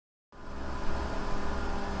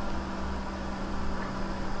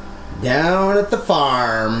Down at the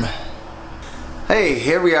farm. Hey,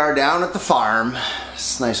 here we are down at the farm.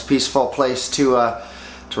 It's a nice peaceful place to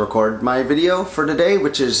record my video for today,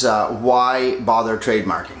 which is why bother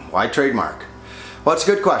trademarking? Why trademark? Well, it's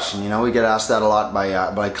a good question. You know, we get asked that a lot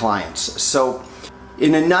by clients. So,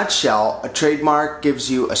 in a nutshell, a trademark gives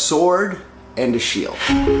you a sword and a shield.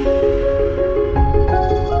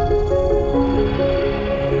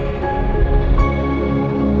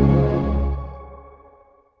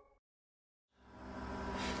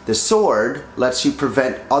 The sword lets you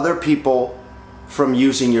prevent other people from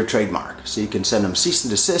using your trademark. So you can send them cease and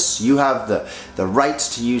desist, you have the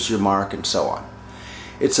rights to use your mark, and so on.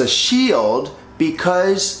 It's a shield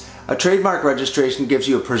because a trademark registration gives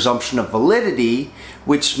you a presumption of validity,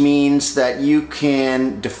 which means that you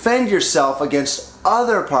can defend yourself against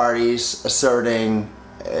other parties asserting,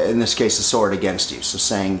 in this case, a sword against you. So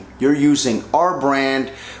saying you're using our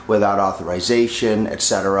brand without authorization,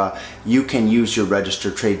 etc. You can use your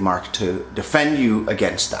registered trademark to defend you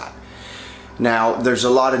against that. Now, there's a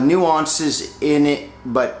lot of nuances in it,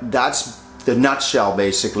 but that's the nutshell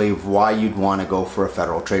basically of why you'd want to go for a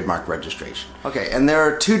federal trademark registration. Okay, and there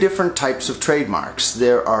are two different types of trademarks.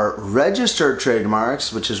 There are registered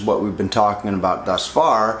trademarks, which is what we've been talking about thus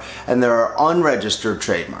far, and there are unregistered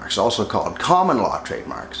trademarks, also called common law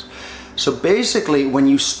trademarks. So basically, when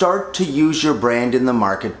you start to use your brand in the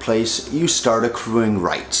marketplace, you start accruing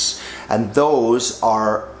rights, and those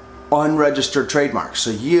are unregistered trademarks.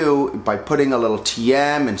 So you, by putting a little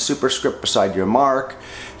TM and superscript beside your mark,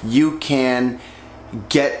 you can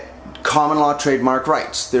get common law trademark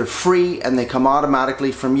rights. They're free and they come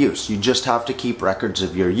automatically from use. You just have to keep records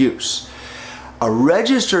of your use. A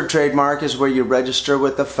registered trademark is where you register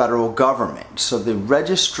with the federal government. So the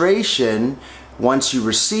registration, once you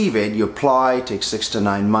receive it, you apply, it takes 6 to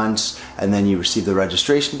 9 months, and then you receive the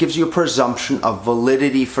registration, gives you a presumption of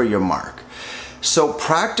validity for your mark. So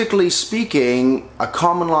practically speaking, a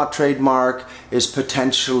common law trademark is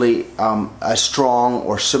potentially as strong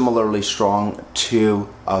or similarly strong to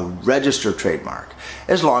a registered trademark,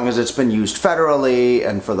 as long as it's been used federally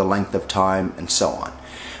and for the length of time and so on.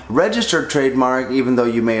 Registered trademark, even though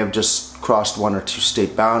you may have just crossed 1 or 2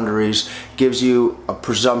 state boundaries, gives you a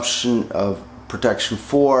presumption of protection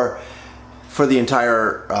for the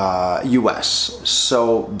entire US.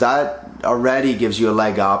 So that already gives you a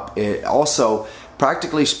leg up. It also,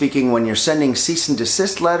 practically speaking, when you're sending cease and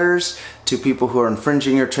desist letters to people who are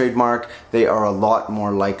infringing your trademark, they are a lot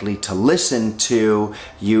more likely to listen to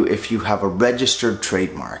you if you have a registered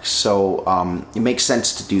trademark. So it makes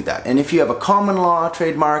sense to do that. And if you have a common law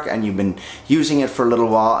trademark and you've been using it for a little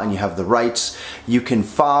while and you have the rights, you can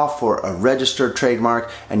file for a registered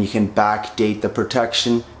trademark and you can backdate the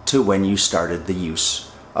protection to when you started the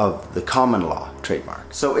use of the common law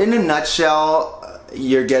trademark. So in a nutshell,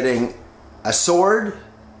 you're getting a sword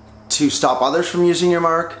to stop others from using your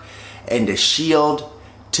mark and a shield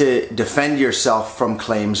to defend yourself from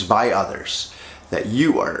claims by others that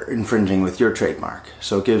you are infringing with your trademark.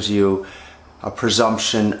 So it gives you a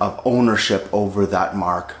presumption of ownership over that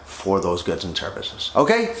mark for those goods and services.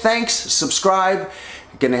 Okay, thanks, subscribe.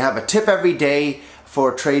 You're gonna have a tip every day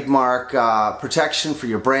for trademark protection for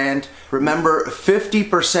your brand. Remember,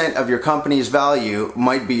 50% of your company's value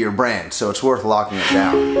might be your brand, so it's worth locking it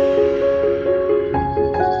down.